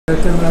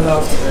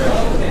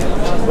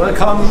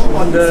Welcome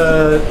on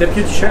the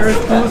Deputy Sheriff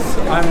booth.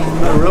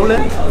 I'm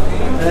Roland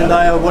and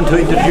I want to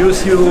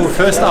introduce you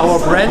first our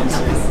brand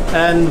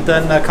and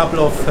then a couple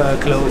of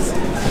clothes.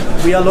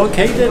 We are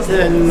located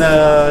in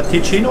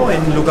Ticino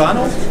in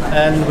Lugano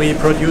and we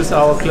produce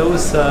our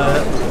clothes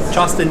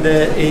just in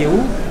the EU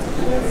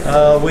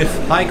with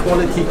high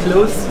quality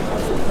clothes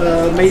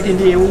made in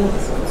the EU.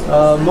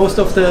 Most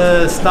of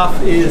the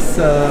stuff is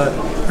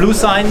Blue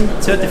Sign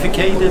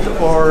certificated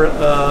or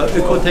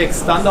Ökotech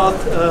standard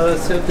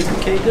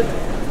certificated.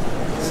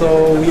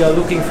 So we are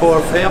looking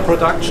for fair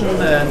production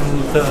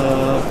and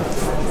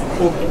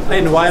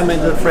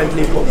environmental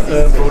friendly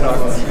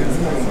products.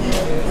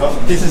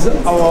 This is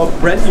our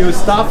brand new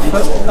stuff,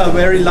 a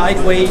very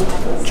lightweight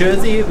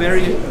jersey,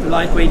 very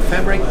lightweight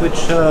fabric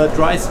which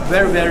dries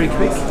very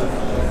quick.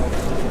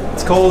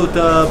 It's called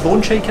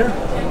Bone Shaker.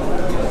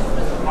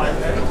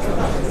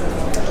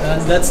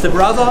 And that's the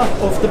brother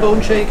of the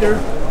Bone Shaker.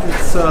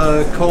 It's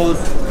called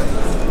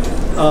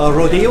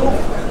Rodeo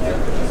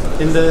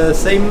in the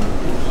same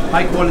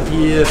high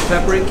quality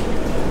fabric.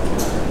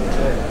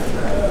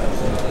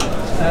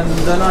 And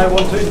then I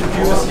want to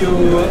introduce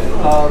you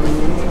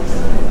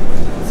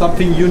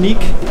something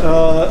unique,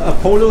 a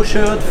polo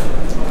shirt,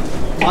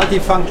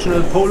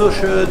 multifunctional polo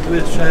shirt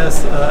which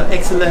has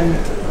excellent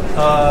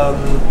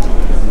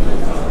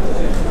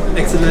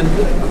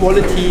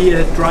quality.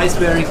 It dries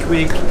very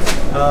quick.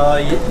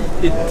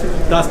 It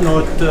does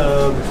not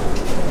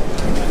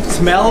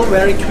smell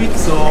very quick,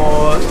 so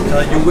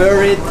you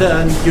wear it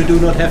and you do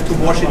not have to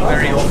wash it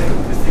very often.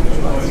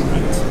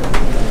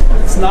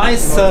 It's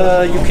nice.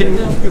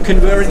 You can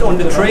wear it on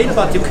the trail,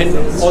 but you can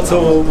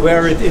also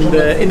wear it in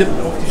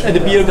the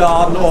beer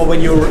garden or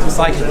when you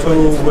cycle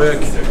to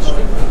work.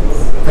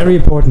 Very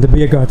important, the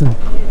beer garden.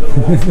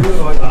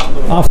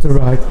 After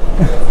ride.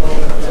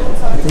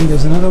 I think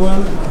there's another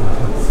one.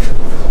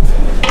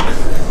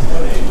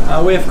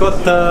 We have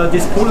got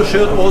this polo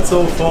shirt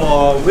also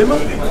for women.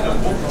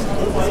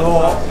 So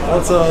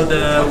also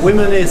the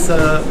women is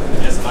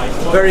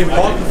very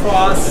important for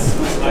us.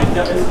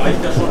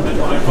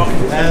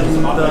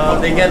 And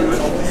they get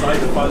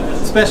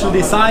special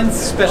designs,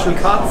 special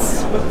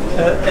cuts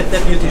at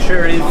Deputy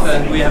Sheriff,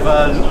 and we have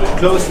a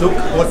close look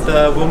what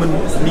the woman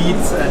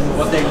needs and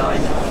what they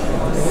like.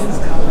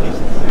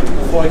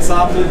 For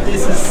example,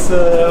 this is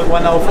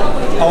one of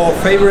our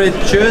favorite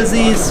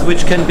jerseys,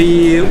 which can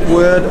be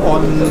worn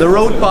on the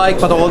road bike,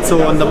 but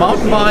also on the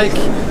mountain bike.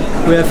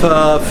 We have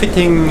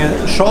fitting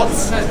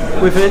shorts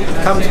with it,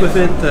 comes with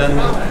it, and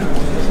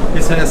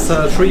this has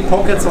 3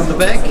 pockets on the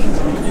back.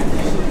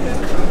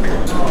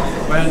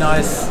 Very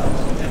nice.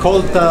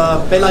 Called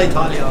Bella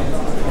Italia.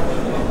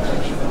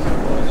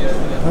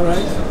 All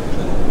right.